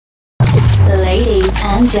Ladies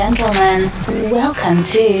and gentlemen, welcome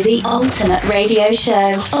to the ultimate radio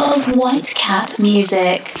show of Whitecap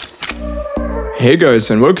Music. Hey guys,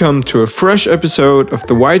 and welcome to a fresh episode of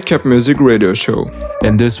the Whitecap Music Radio Show.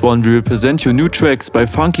 In this one, we will present you new tracks by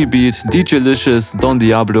Funky Beat, DJ Licious, Don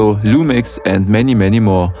Diablo, Lumix, and many, many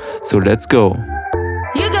more. So let's go.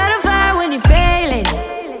 You gotta fight when you're failing.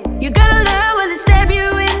 You gotta learn when they stab you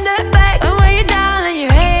in the back. And when you're down and you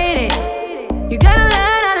hate it, you gotta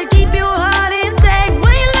learn how to keep your heart intact.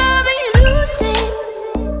 When you love and you lose it,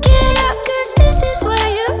 get up, cause this is where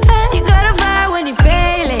you're at. You gotta fight when you're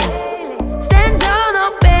failing. Stand tall,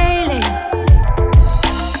 no bailing.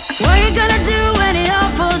 What you gonna do when it all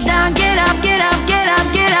falls down? Get up, get up, get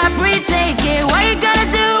up, get up, retake it. What you gonna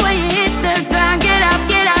do when you hit the ground? Get up,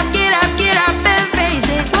 get up, get up, get up and face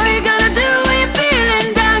it. What you gonna do when you're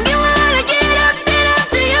feeling down? You wanna get up, stand up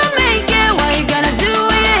till you make it. What you gonna do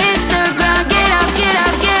when you hit the ground? Get up, get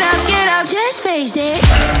up, get up, get up, just face it.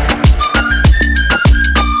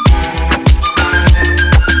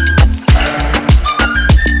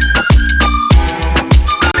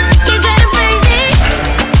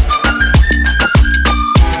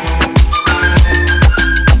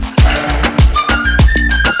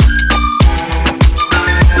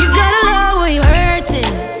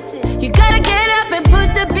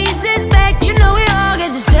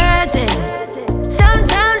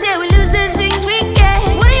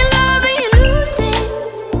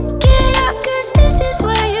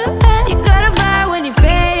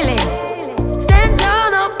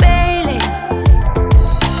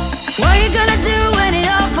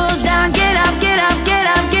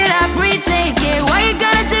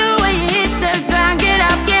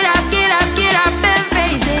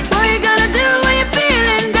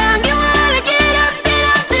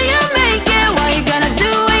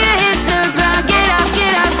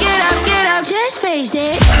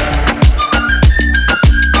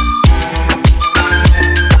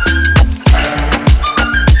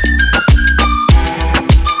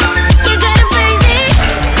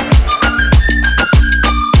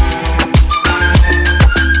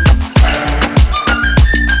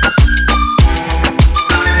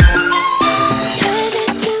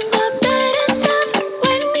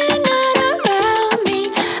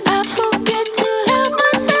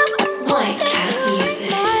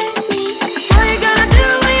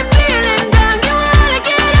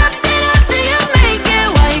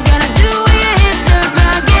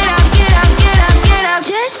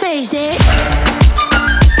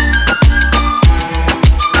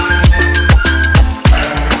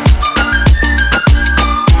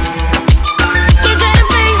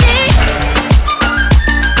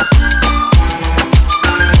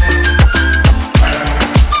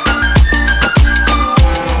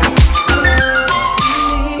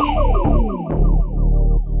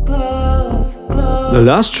 The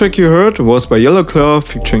last track you heard was by Yellow Claw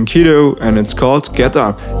featuring Kido, and it's called Get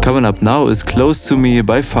Up. Coming up now is Close to Me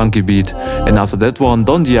by Funky Beat, and after that one,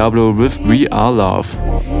 Don Diablo with We Are Love.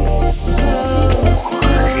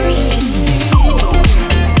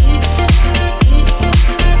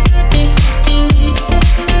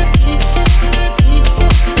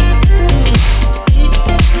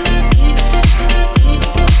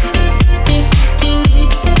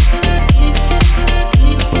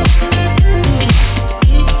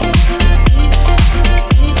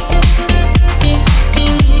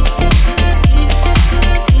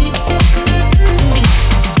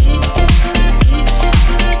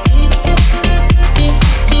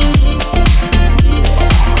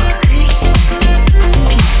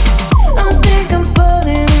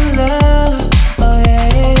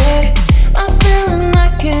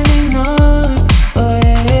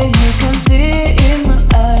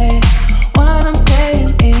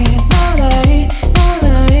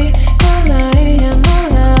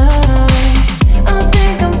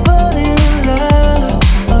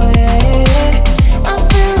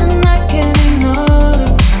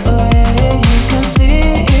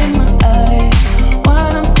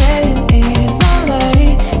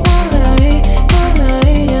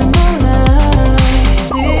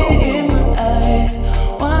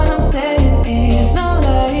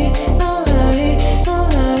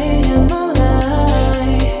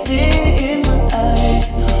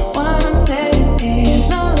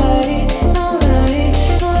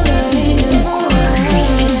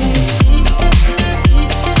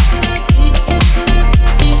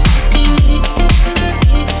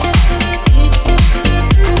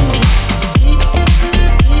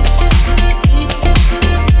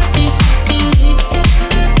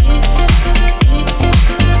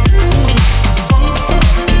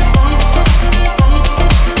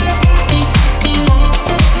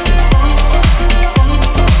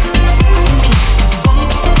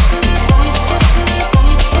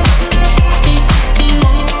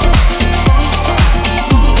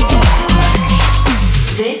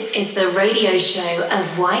 show of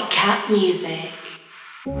Whitecap Music.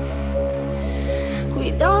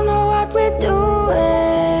 We don't know what we're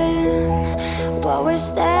doing, but we're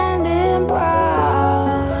standing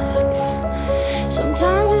proud.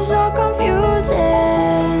 Sometimes it's so confusing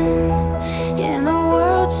in a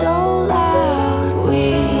world so loud.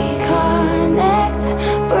 We connect,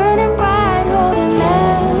 burning bright, holding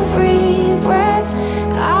every breath.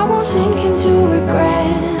 I won't sink into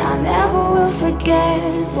regret. I never will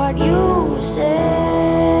forget what you said.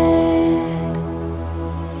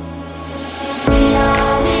 We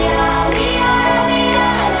are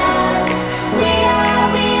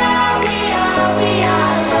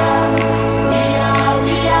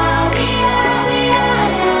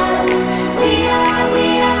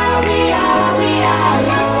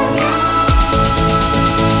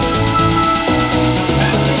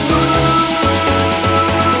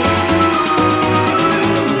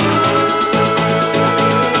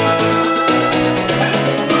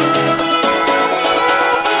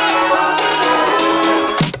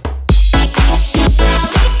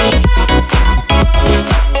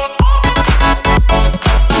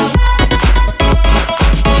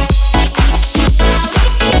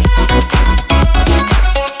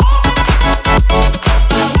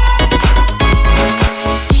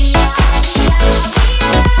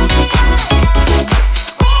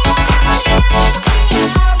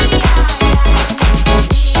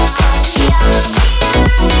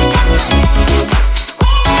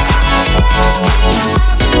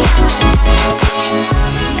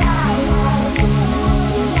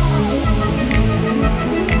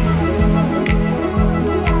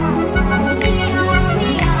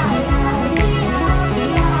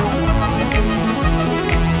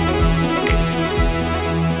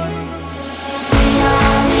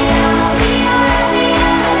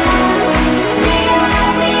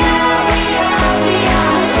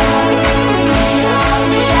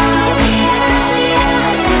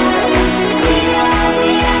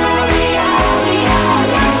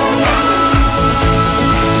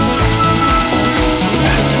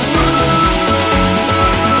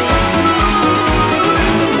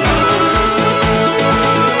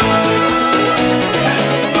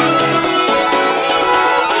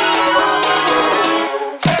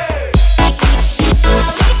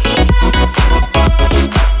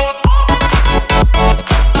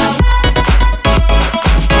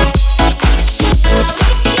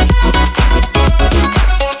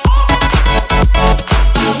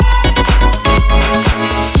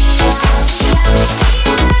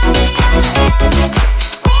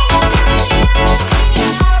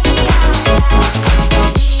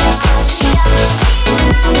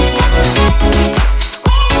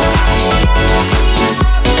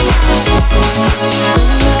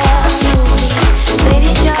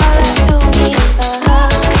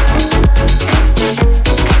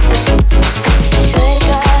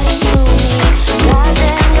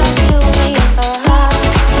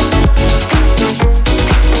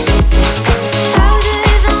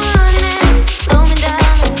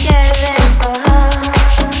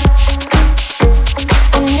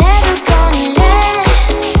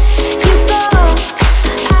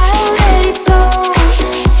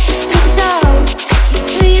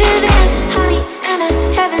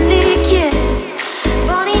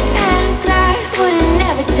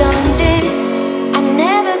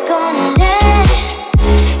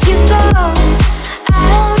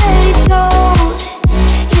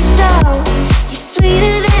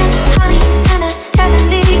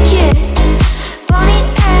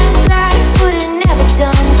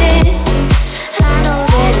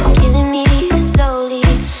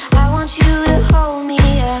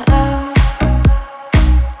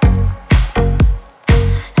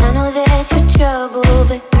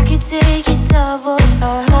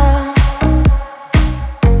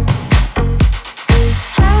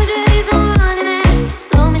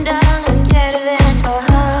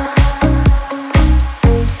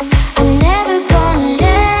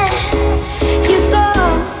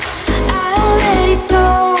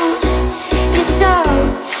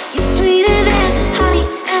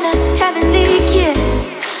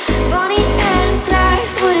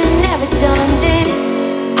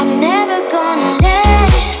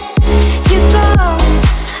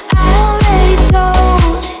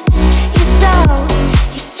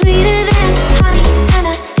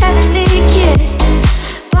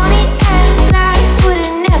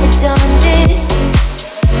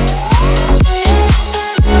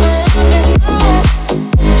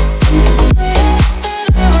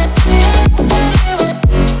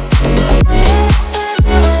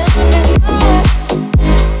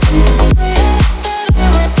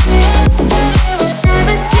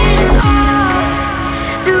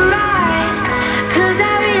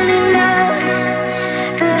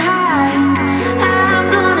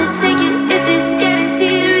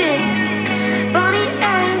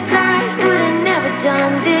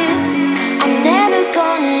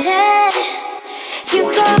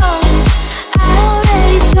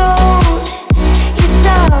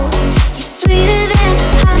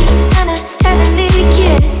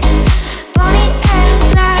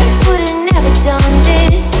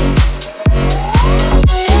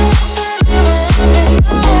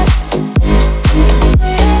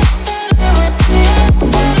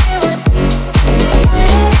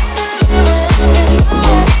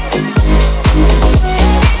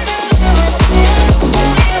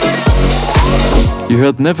You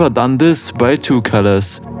heard Never Done This by Two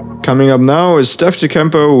Colors. Coming up now is Steph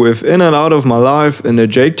DeCampo with In and Out of My Life in the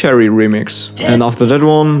Jake Terry remix. And after that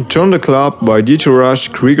one, Turn the Club by D2 Rush,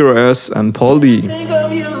 Krieger S and Paul D. Think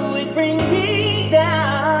of you, it brings me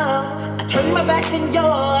down. I turn my back and you're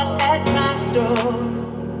at my door.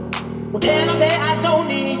 What can I say? I don't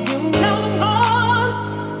need you no more.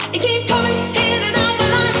 You keep coming in and out my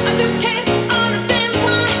life. I just can't understand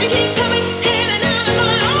why. You keep coming in and out of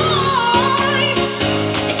my life.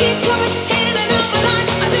 You keep coming in and out my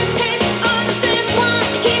life. I just can't understand why.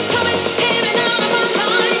 You keep coming in and out of my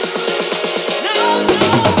life. No, no.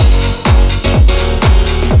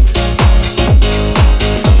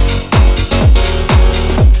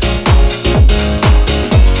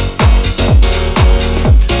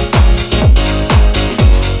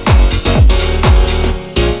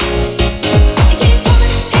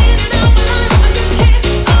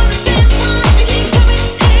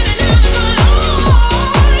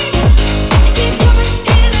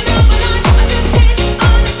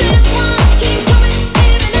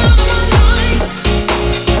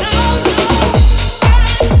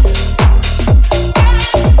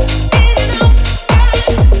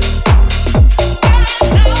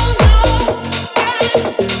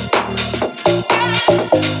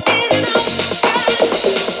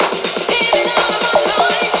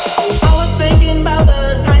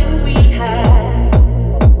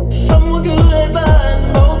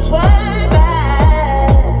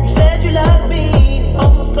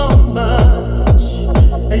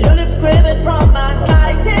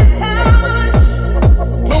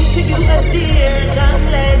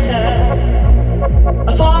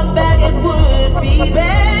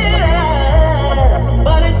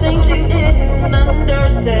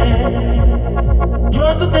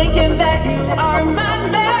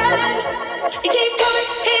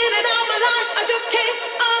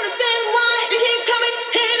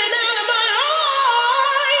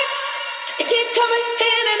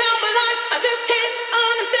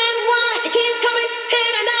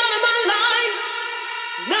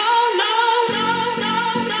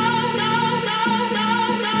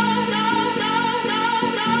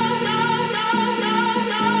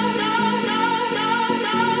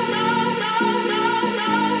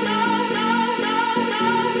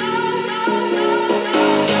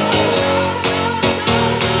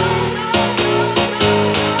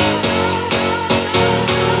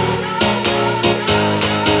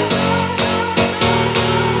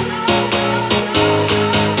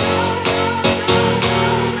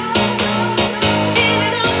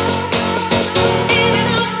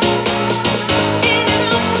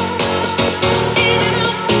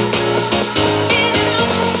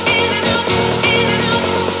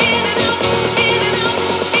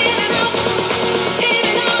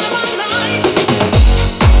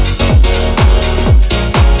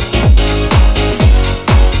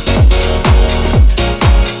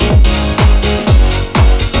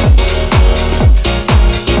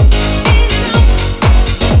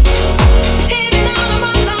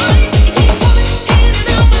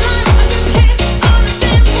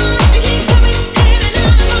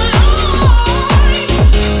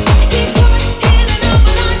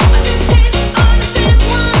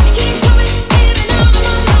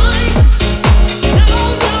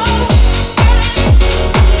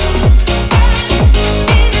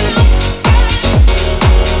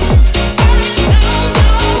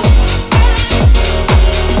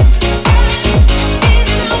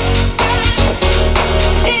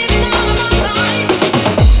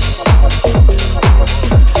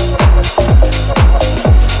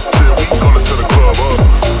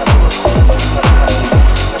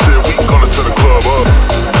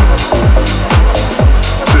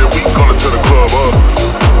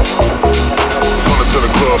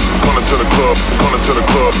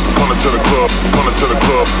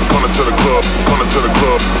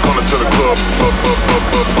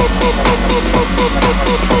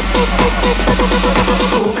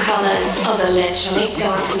 All colors of electronic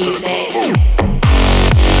dance music.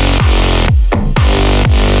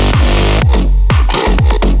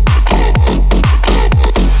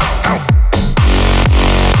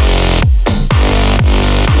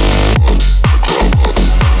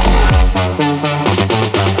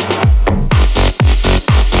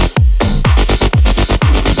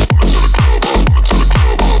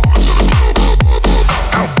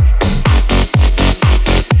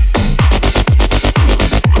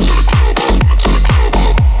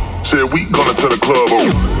 gonna turn the club on.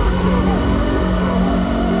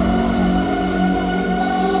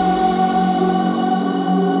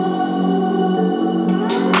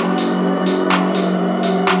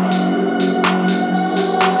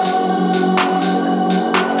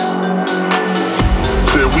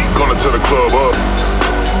 Said we gonna turn the club up.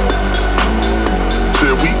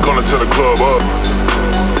 Said we gonna turn the club up.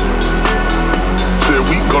 Said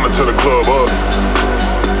we gonna turn the club up.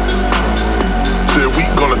 Said we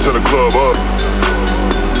gonna turn the club up.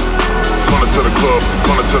 Gonna turn the club,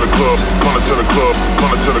 gonna turn the club, gonna turn the club,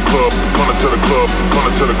 gonna turn the club, gonna turn the club,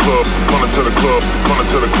 gonna turn the club, gonna turn the club, gonna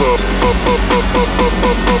turn the club up up up up up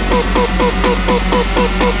up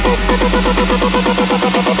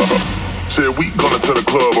up up. Said we gonna turn the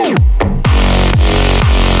club on.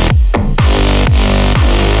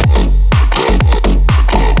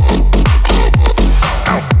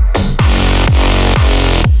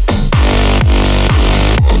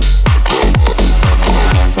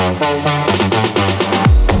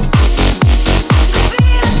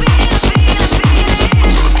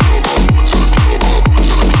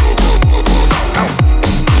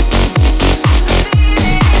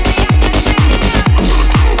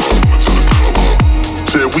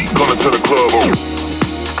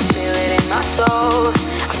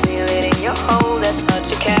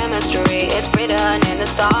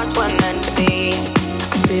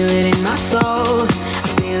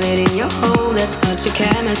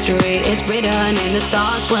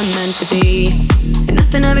 To be, and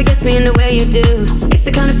nothing ever gets me in the way you do. It's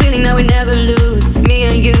the kind of feeling that we never lose. Me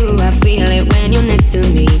and you, I feel it when you're next to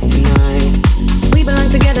me tonight. We belong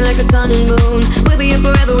together like the sun and moon. We'll be here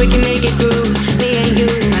forever, we can make it through. Me and you,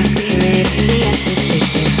 I feel it in the atmosphere.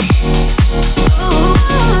 Oh,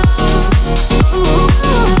 oh, oh,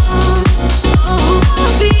 oh, I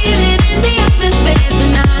feel it in the atmosphere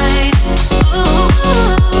tonight. Oh,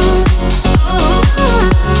 oh, oh,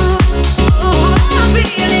 oh, I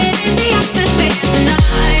feel it.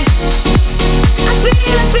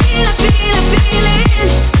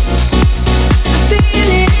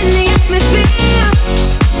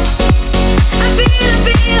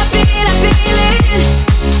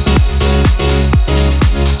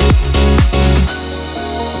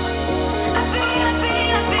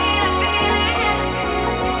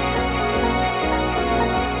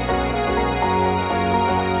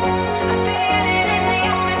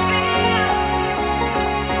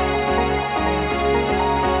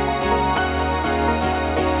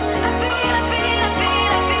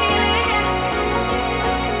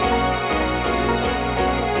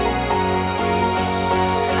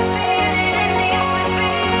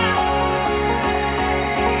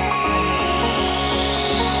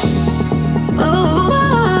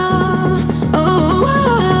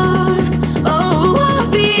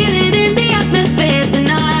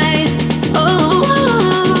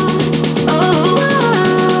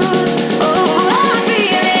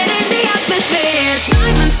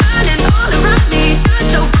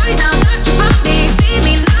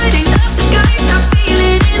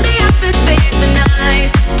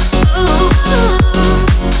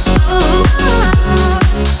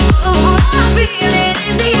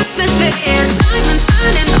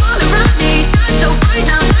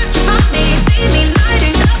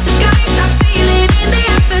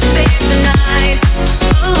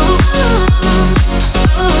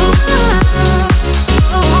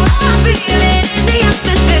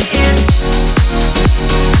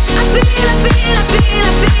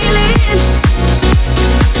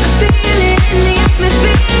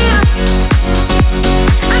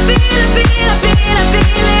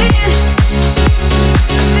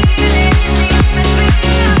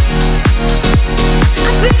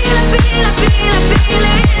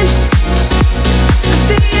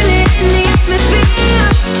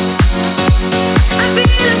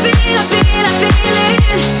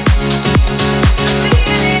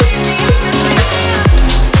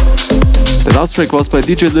 Last track was by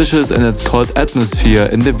DJ Licious and it's called Atmosphere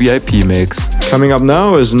in the VIP mix. Coming up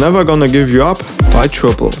now is Never Gonna Give You Up by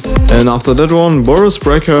Triple. And after that one, Boris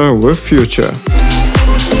Breaker with Future.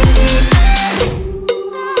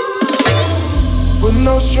 We're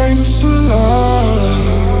no strangers to love.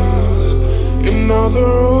 You know the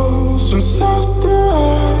rules inside the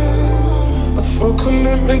right. A full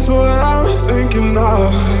commitment to what I was thinking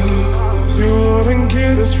of. You wouldn't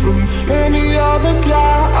get this from any other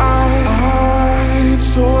guy.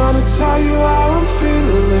 So I wanna tell you how I'm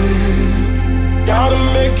feeling. Gotta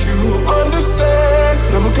make you understand.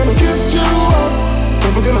 Never gonna give you up.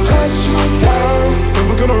 Never gonna let you down.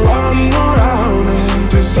 Never gonna run around and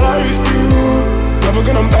desert you. Never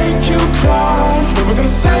gonna make you cry, never gonna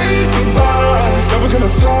say goodbye, never gonna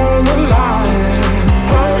tell a lie.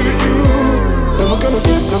 Hurt you, never gonna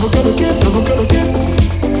give, never gonna give, never gonna give,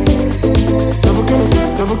 never gonna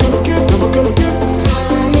give, never gonna give, never gonna give,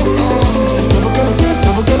 never gonna give,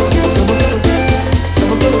 never gonna give, never gonna give,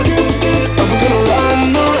 never gonna give, never gonna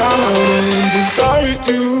run around and desire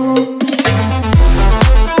you.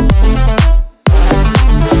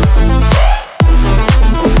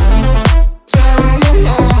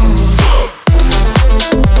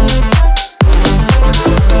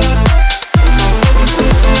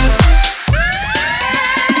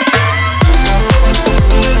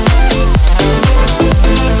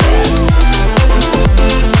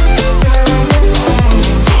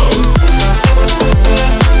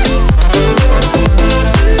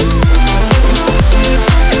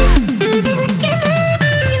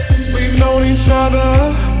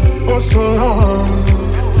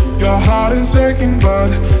 Aching, but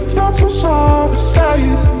you're too strong to say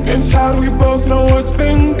it. Inside we both know what's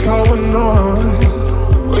been going on.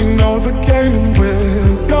 We know the game and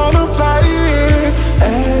we're gonna play it.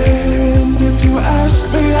 And if you ask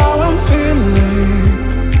me how I'm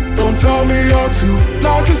feeling, don't tell me you're too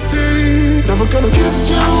blind to see. Never gonna give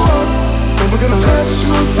you up, never gonna let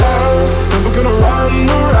you down, never gonna run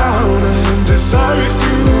around and desire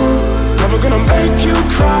you. Never gonna make you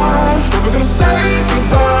cry, never gonna say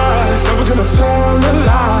goodbye, never gonna tell a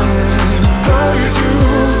lie and hurt you.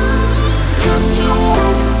 Give you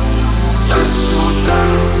up, let you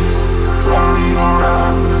down, run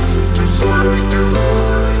around and desire you.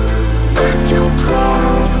 Make you cry,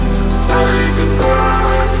 say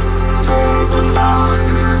goodbye, tell the lie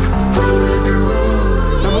and hurt you.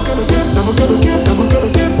 Never gonna give, never gonna give, never gonna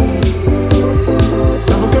give,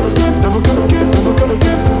 never gonna give, never gonna give, never gonna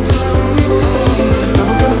give.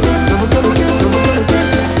 Never gonna give, never gonna give, never gonna give,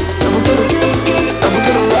 never gonna give, never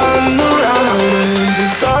gonna run around and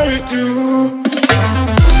desire you.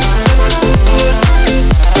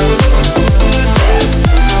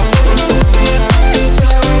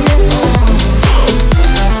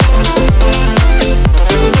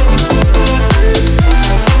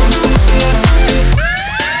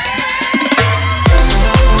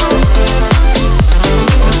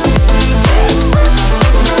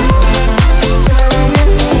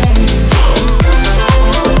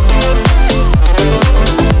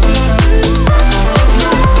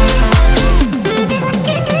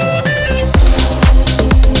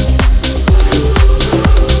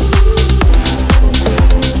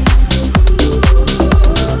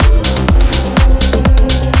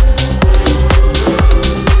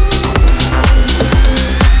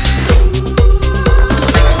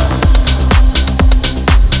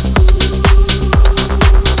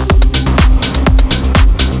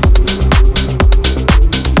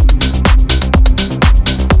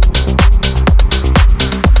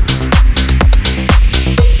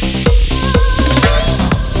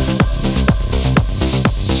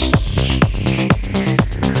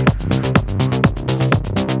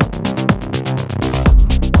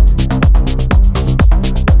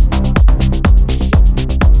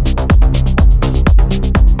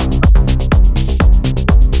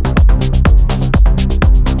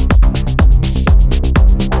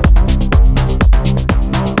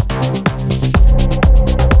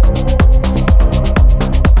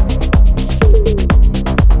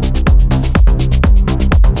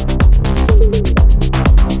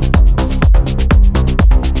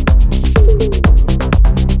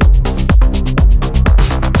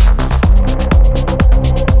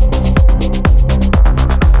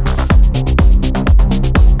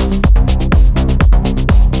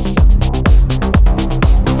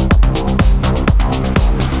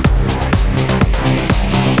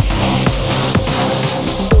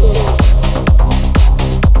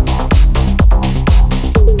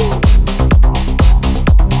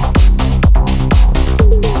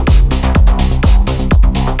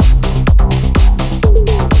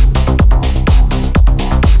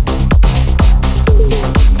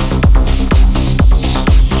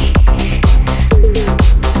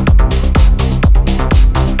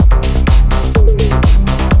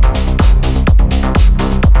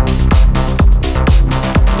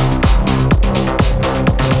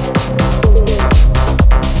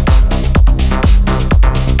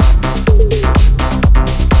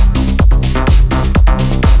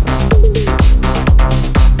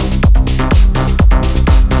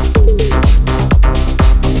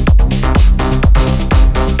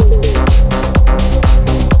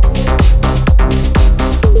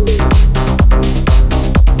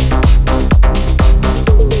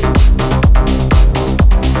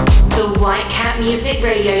 Music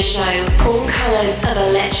Radio Show, all colours of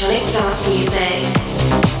electronic dance music.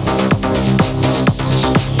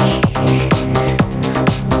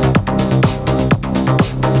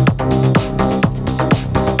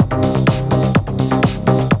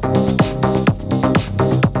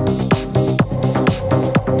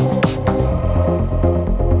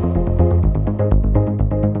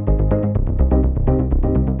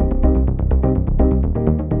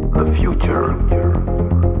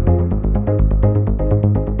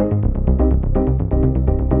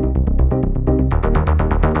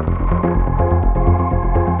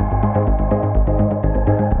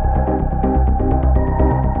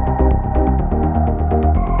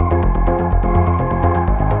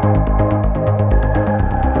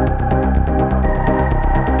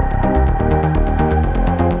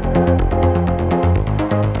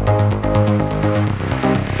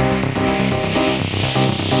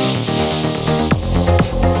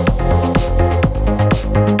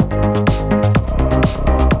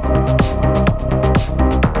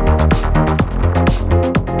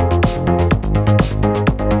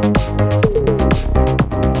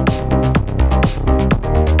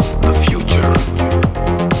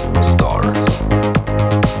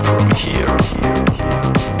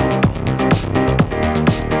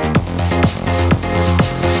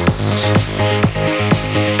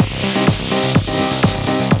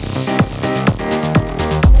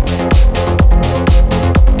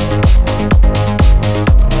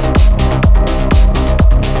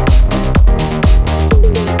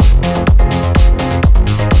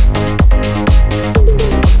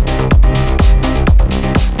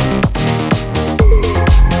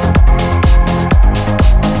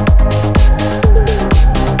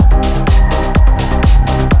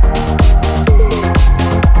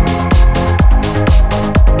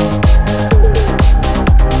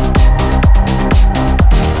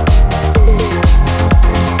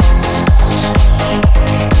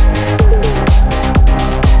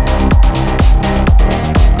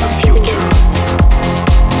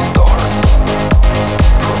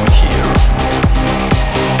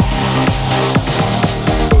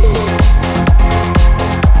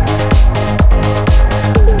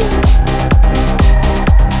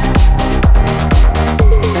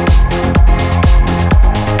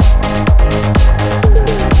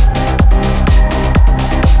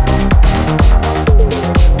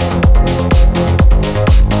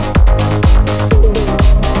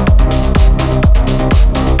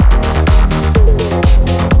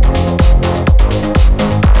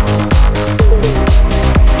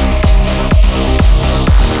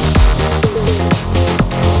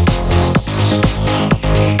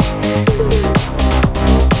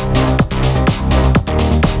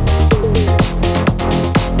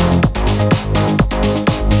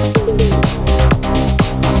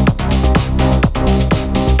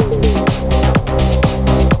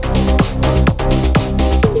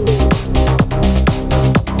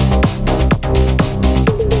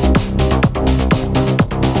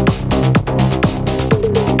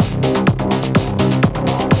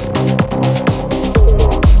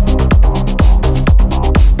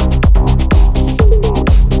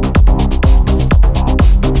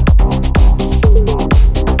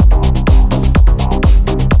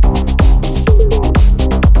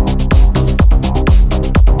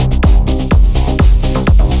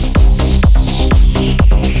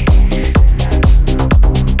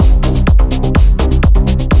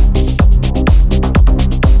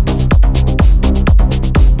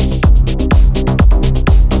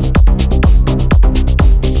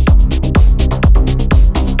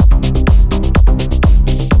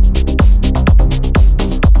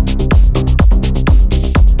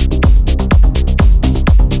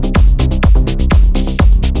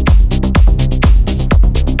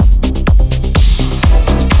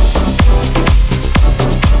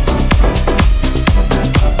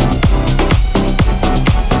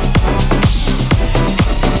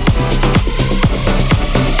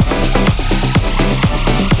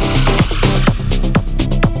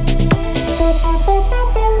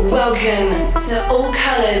 Welcome to all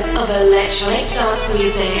colours of electronic dance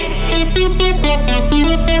music.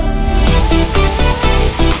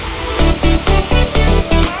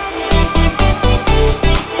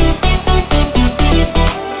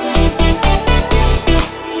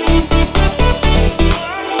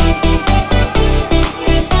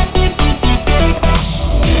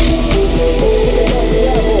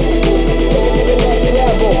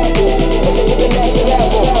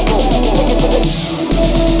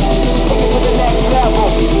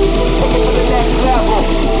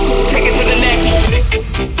 Take it to the next.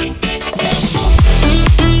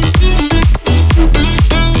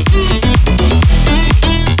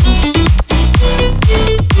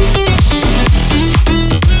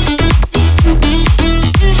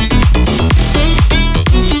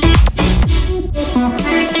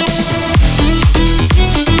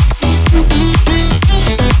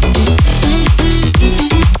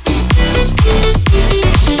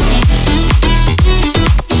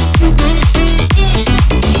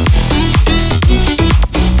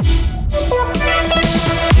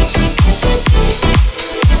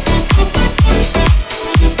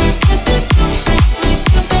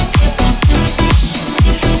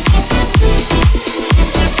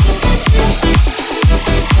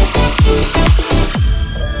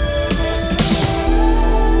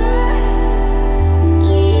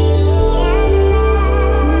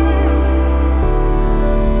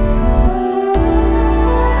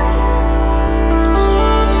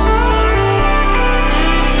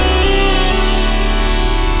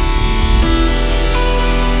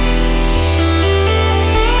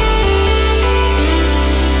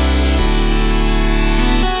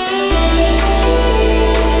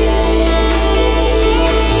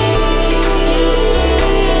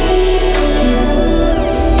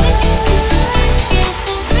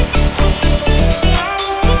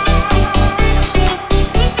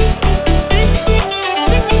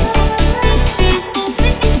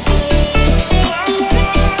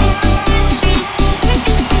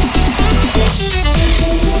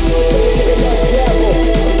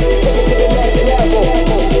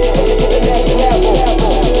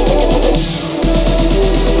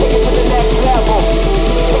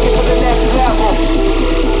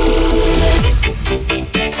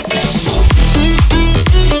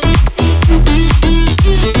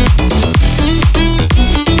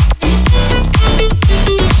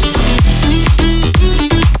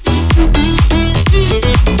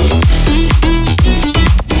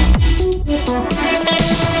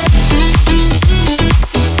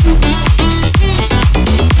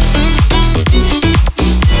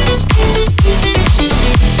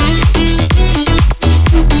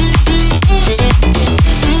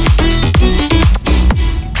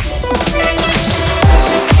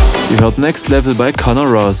 heard Next Level by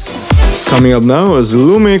Conor Ross. Coming up now is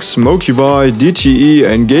Lumix, Smokey Y, DTE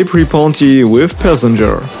and Gabri Ponte with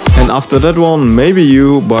Passenger. And after that one, Maybe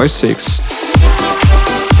You by Six.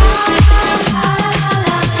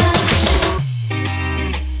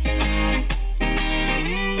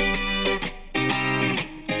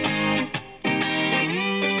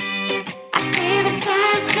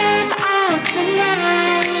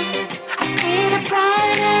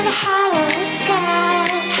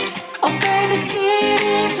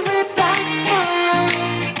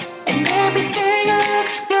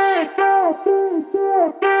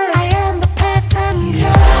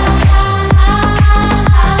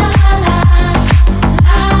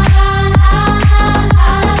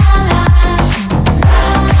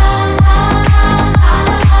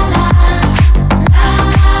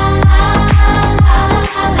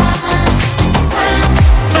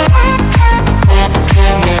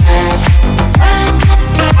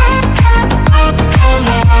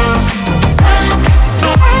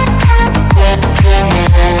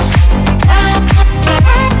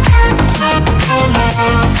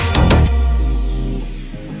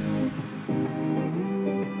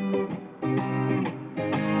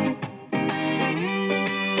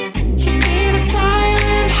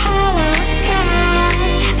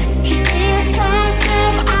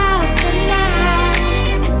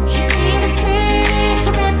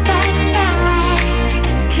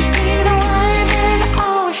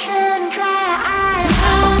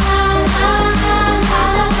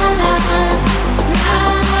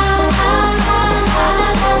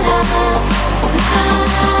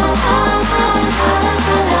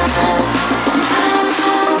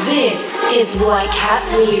 is White Cat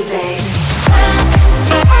Music.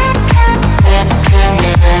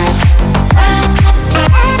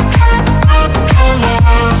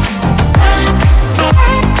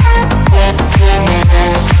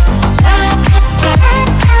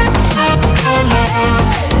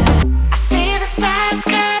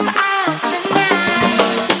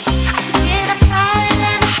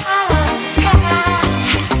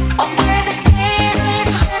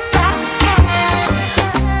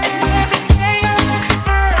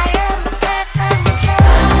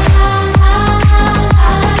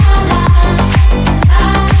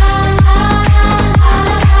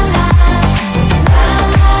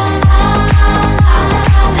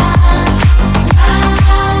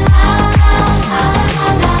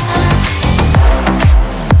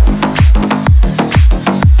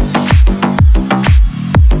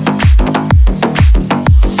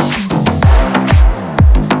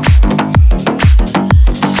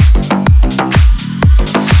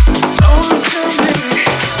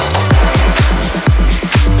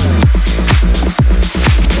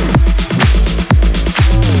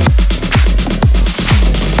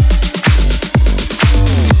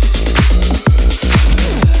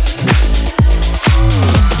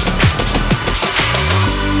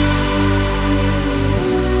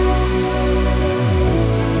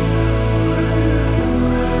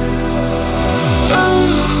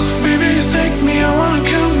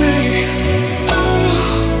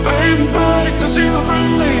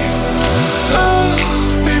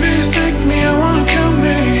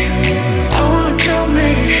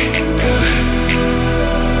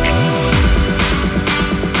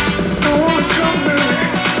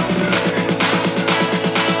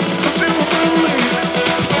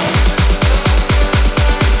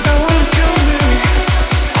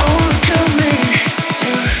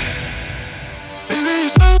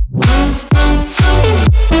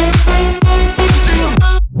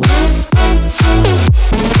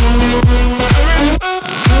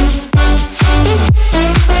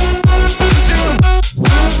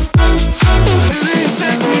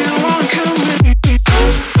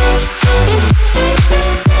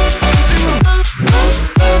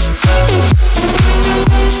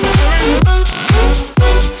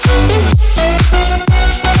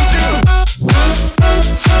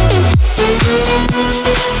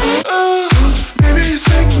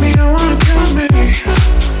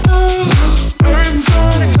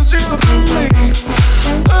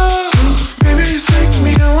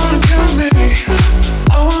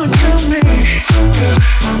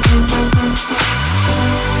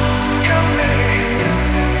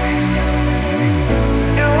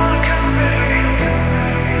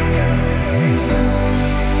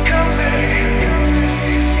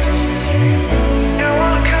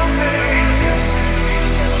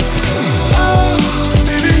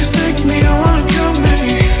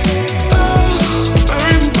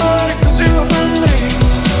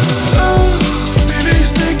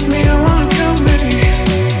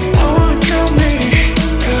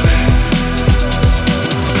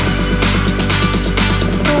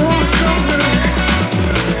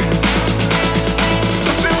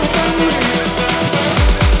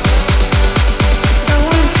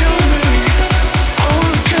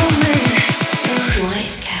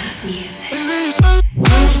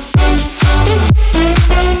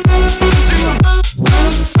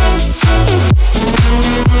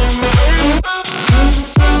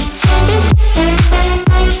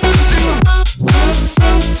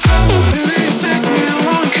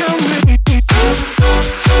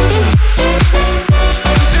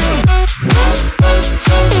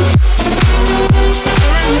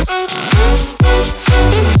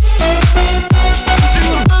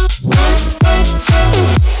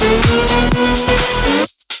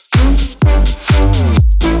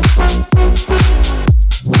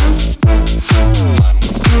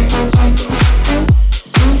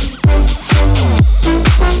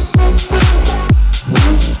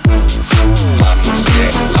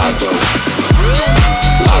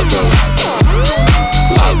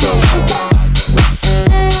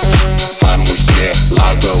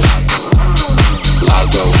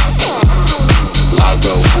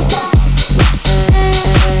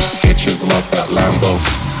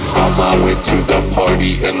 the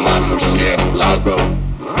party in my Murcielago,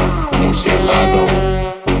 Murcielago,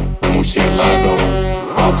 Murcielago.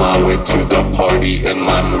 On my way to the party in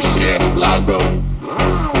my Murcielago,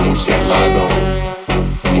 Murcielago,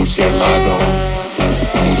 Murcielago,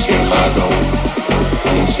 Murcielago,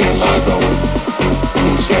 Murcielago,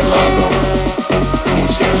 Murcielago,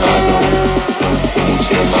 Murcielago,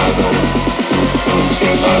 Murcielago,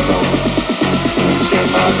 Murcielago,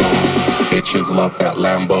 Murcielago. Bitches love that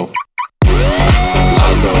Lambo.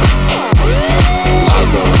 Lago,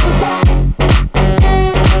 Lago,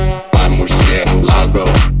 my Murcielago,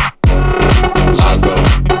 Lago,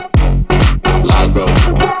 Lago,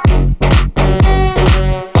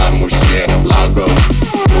 my Murcielago,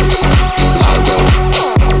 Lago,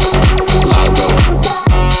 Lago,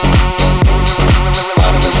 my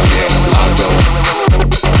Murcielago,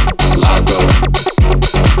 Lago,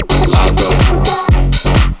 Lago,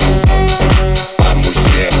 my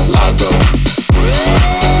Murcielago,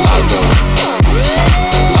 Lago,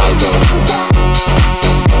 Lago,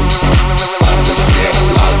 my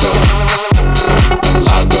Murcielago,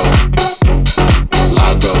 Lago,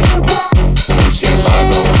 Lago,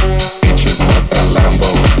 Murcielago. Bitches love that Lambo.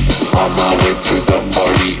 On my way to the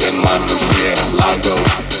party in my Murcielago,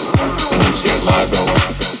 Murcielago,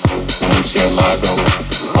 Murcielago.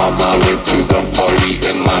 On my way to the party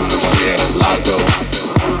in my Murcielago,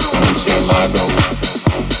 Murcielago,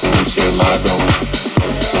 Murcielago,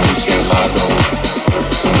 Murcielago,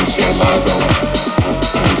 Murcielago,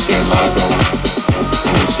 Murcielago,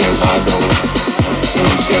 Murcielago,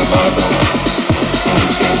 Murcielago,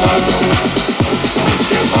 Murcielago,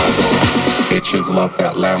 Murcielago. Bitches love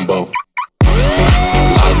that Lambo.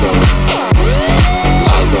 Lago,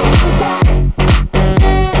 Lago,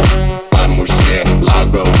 my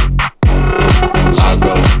Murcielago,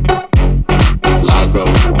 Lago, Lago,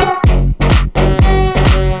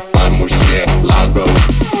 my Murcielago,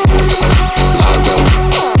 Lago,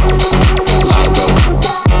 Lago,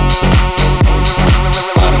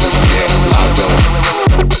 my Murcielago,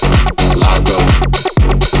 Lago,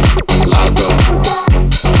 Lago,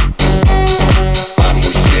 my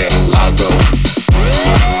Murcielago,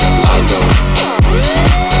 Lago,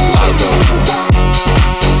 Lago,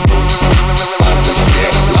 my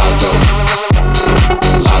Murcielago,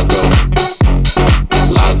 Lago,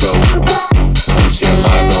 Lago,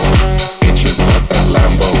 Murcielago. Bitches love that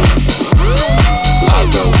Lambo.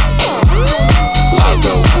 Lago,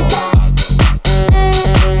 Lago,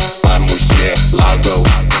 my Murcielago,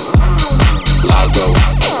 Lago,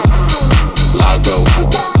 Lago,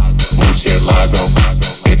 Murcielago.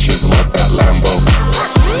 Bitches love that Lambo.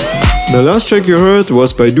 The last track you heard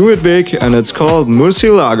was by Do It Big and it's called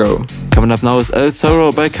Murcielago. Coming up now is El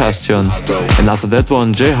Zorro by Castion. And after that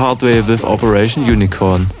one, Jay Hardway with Operation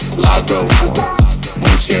Unicorn. Lago,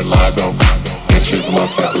 Murcielago. Bitches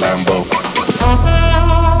love that Lambo.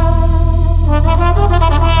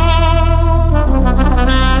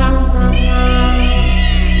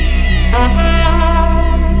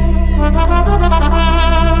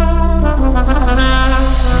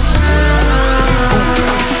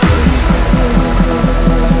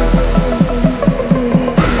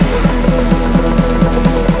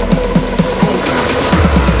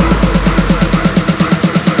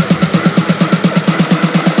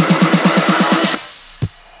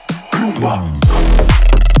 Rumba.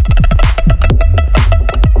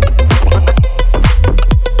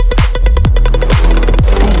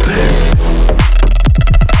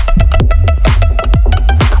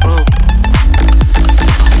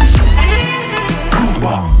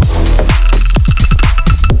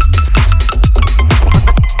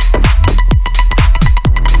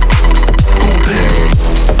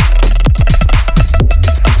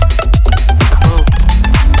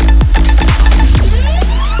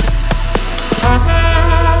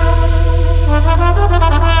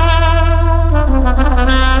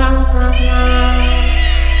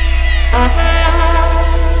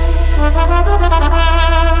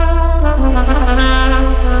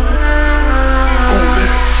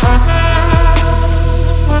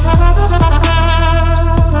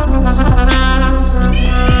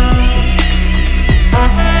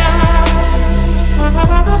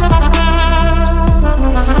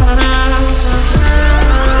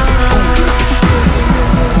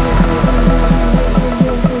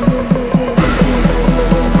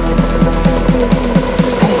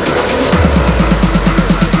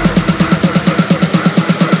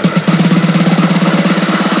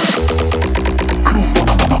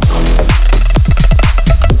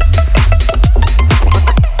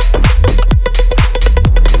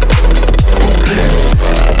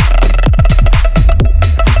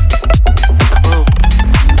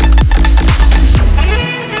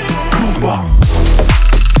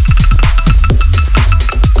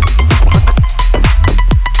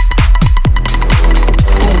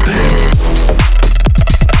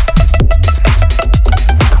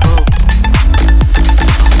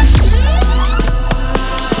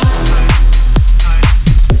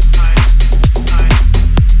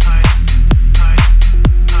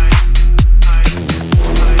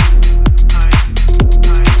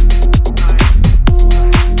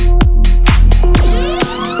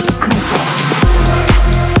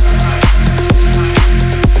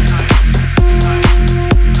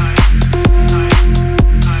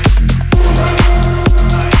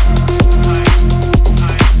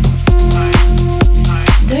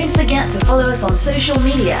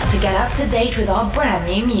 to date with our brand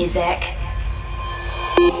new music.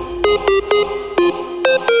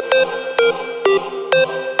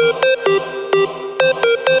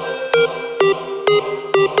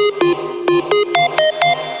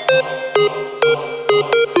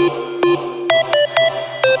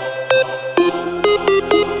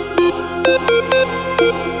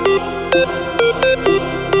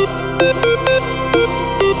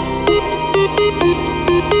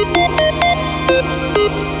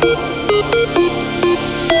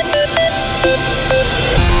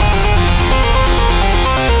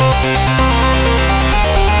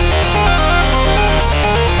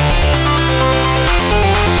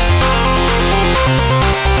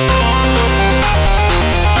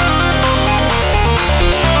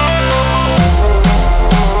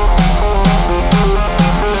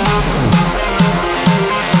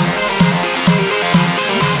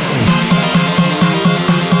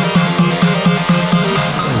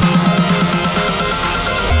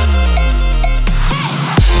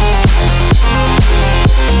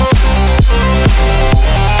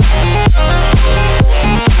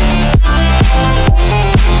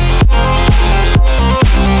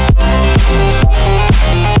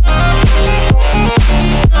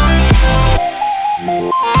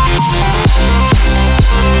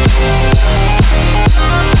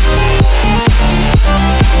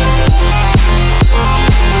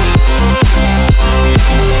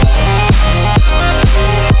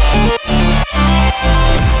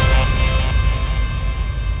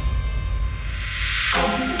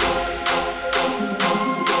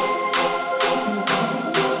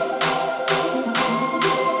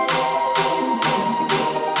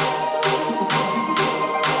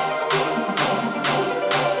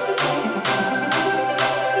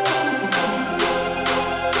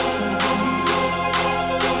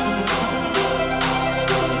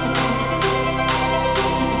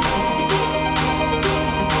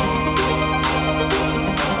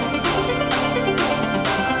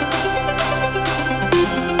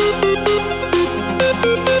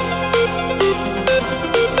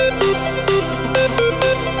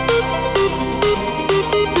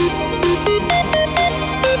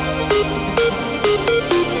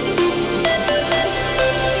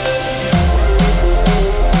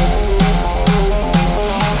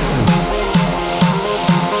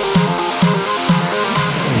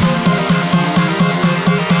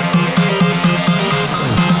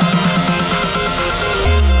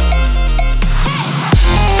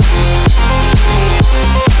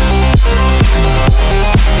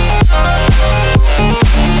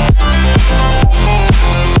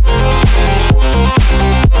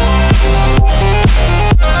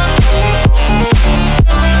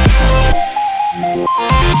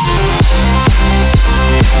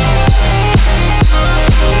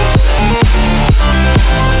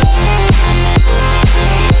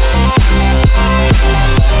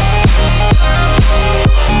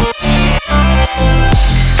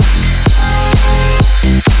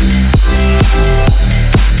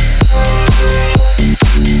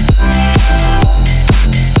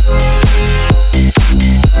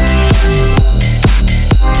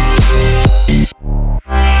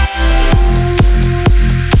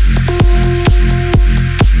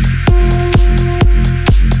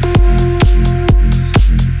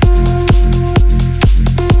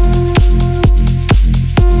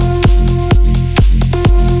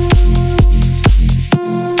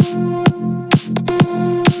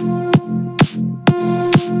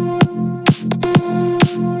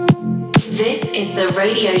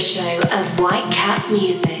 radio show of White Cap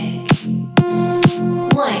Music.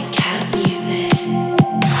 White Cap Music.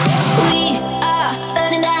 We are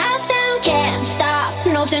burning the house down, can't stop,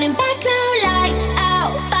 no turning back, no lights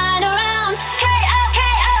out, flying around. K.O.,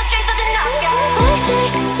 straight to the knockout. I say,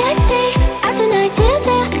 let's stay out tonight till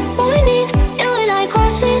the morning. You and I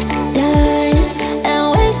crossing lines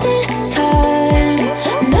and wasting time.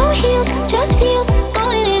 No heels, just feels,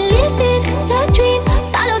 going and living the dream.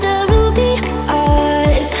 Follow the ruby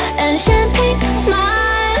eyes and champagne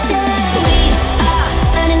smiles.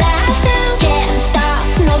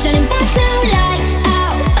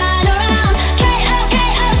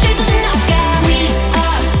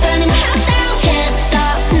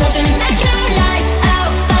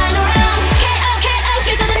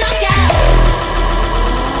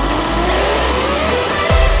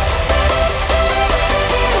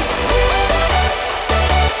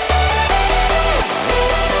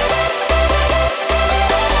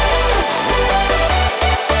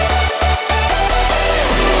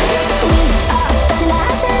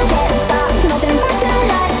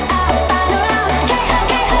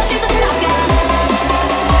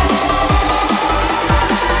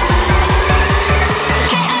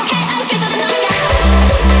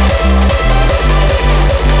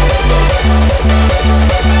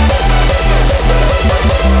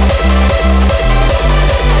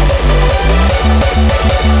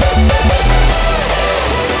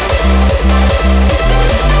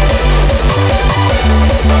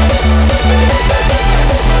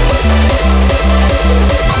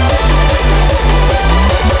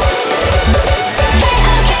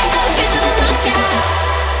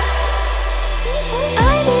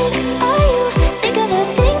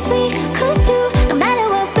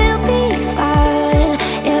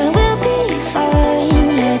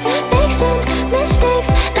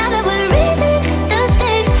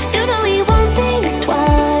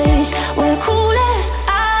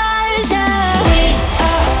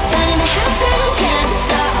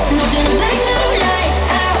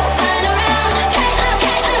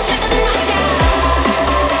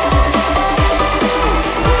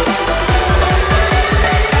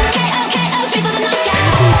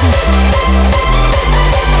 You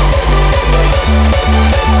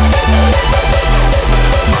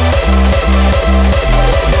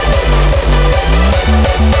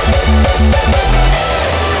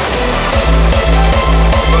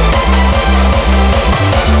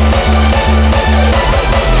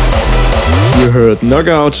heard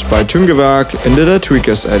Knockout by Tungewerk in the Dead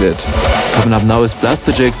Tweakers edit. Coming up now is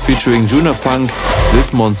Blasterjaxx featuring Juna Funk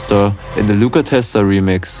with Monster in the Luca Testa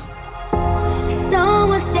remix.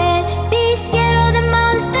 Someone said, be scared of the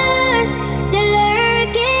monsters, they're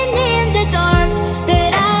lurking in the dark.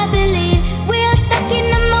 But I believe we're stuck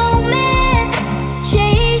in the moment,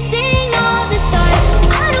 chasing all the stars.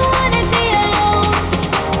 I don't wanna be alone,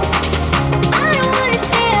 I don't wanna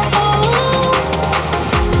stay at home.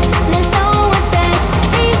 Then someone says,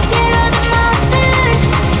 be scared of the monsters,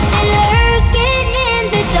 they're lurking in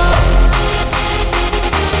the dark.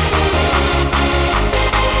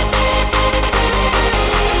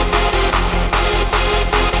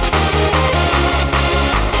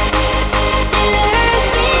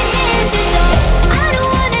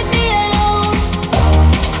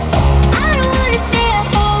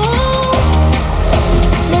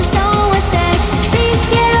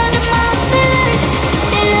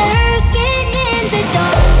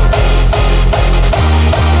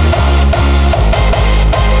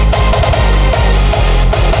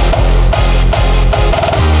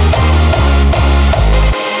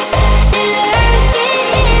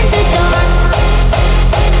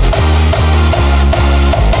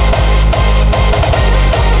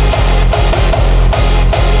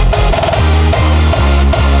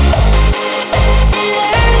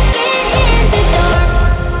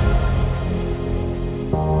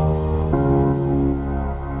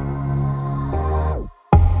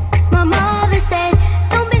 My mother said,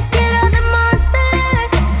 don't be scared of the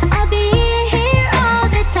monsters, I'll be here all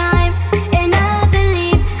the time. And I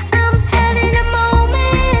believe I'm having a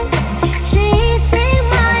moment, chasing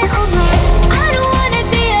my own heart. I don't wanna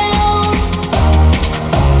be alone,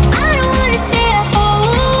 I don't wanna stay at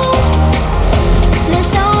home. Then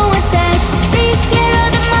someone says, be scared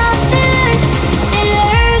of the monsters, they're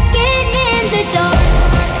lurking in the dark.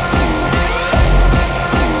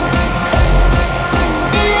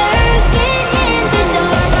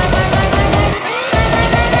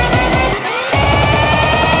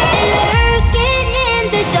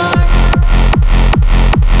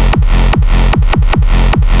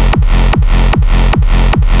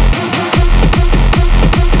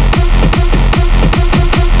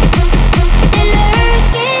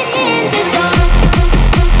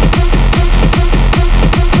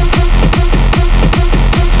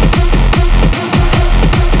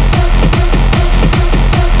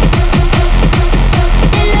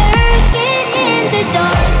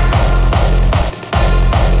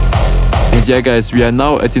 And yeah guys, we are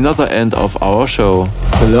now at another end of our show.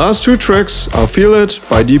 The last two tracks are Feel It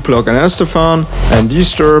by D-Block and Estefan, and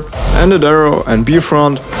Disturb, Ended Arrow and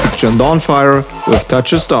B-Front featuring Dawnfire with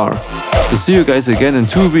Touch a Star. So see you guys again in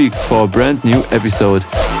 2 weeks for a brand new episode.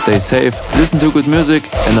 Stay safe, listen to good music,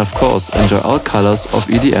 and of course enjoy all colors of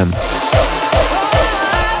EDM.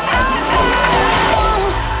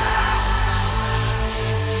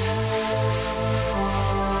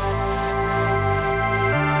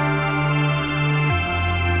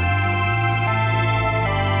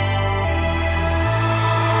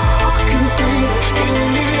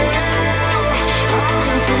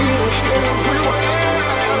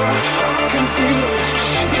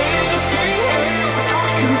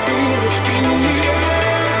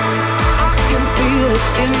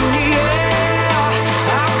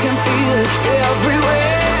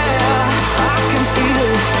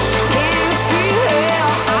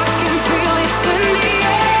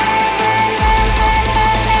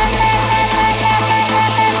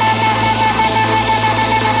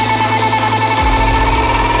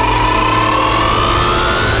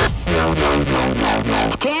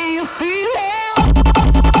 Can you feel it?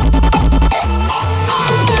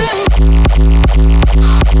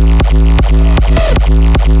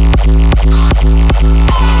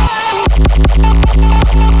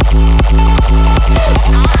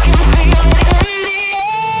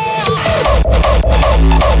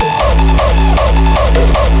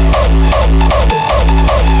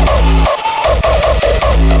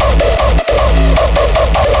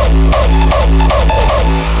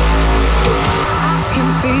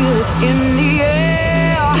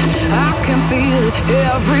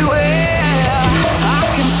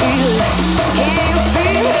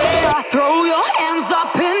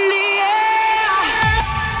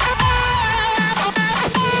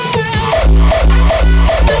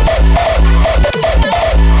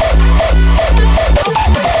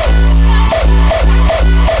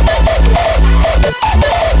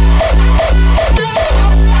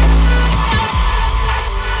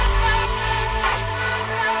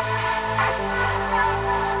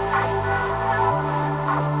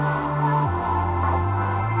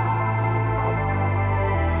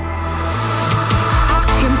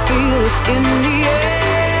 in the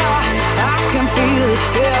air. I can feel it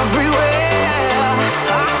everywhere.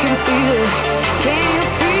 I can feel it. Can you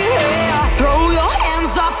feel it? Throw your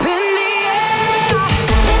hands up in the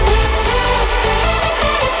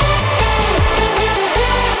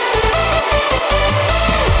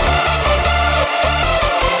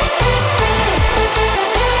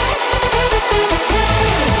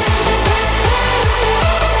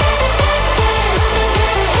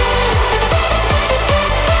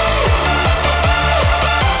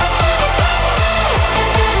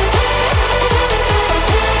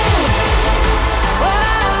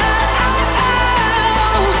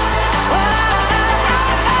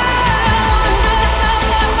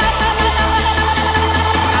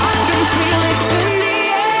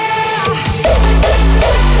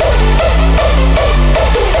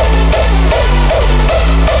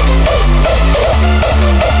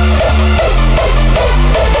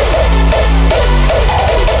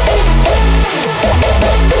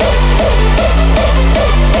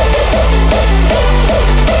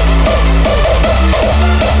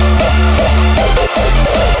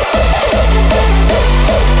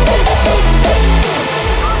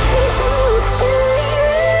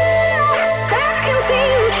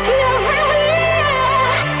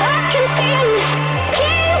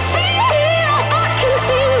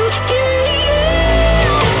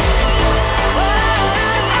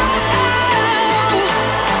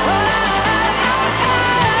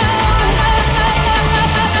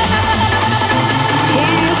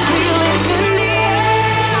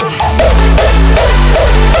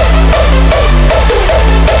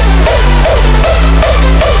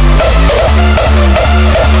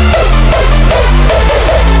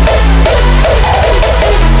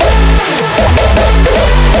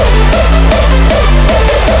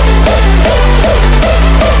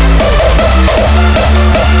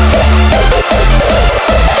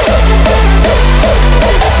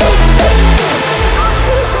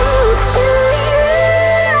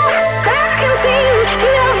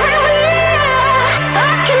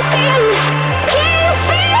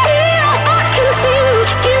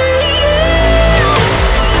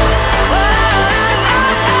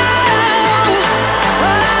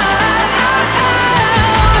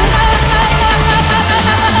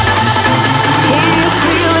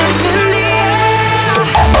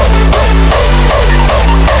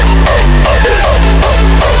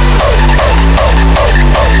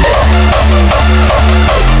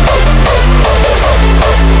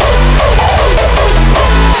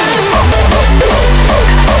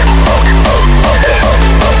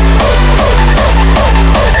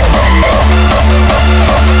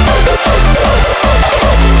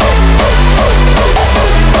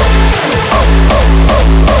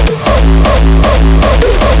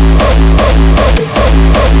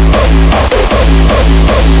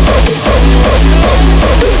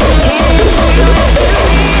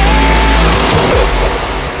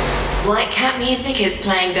Whitecap Music is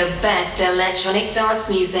playing the best electronic dance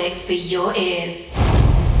music for your ears.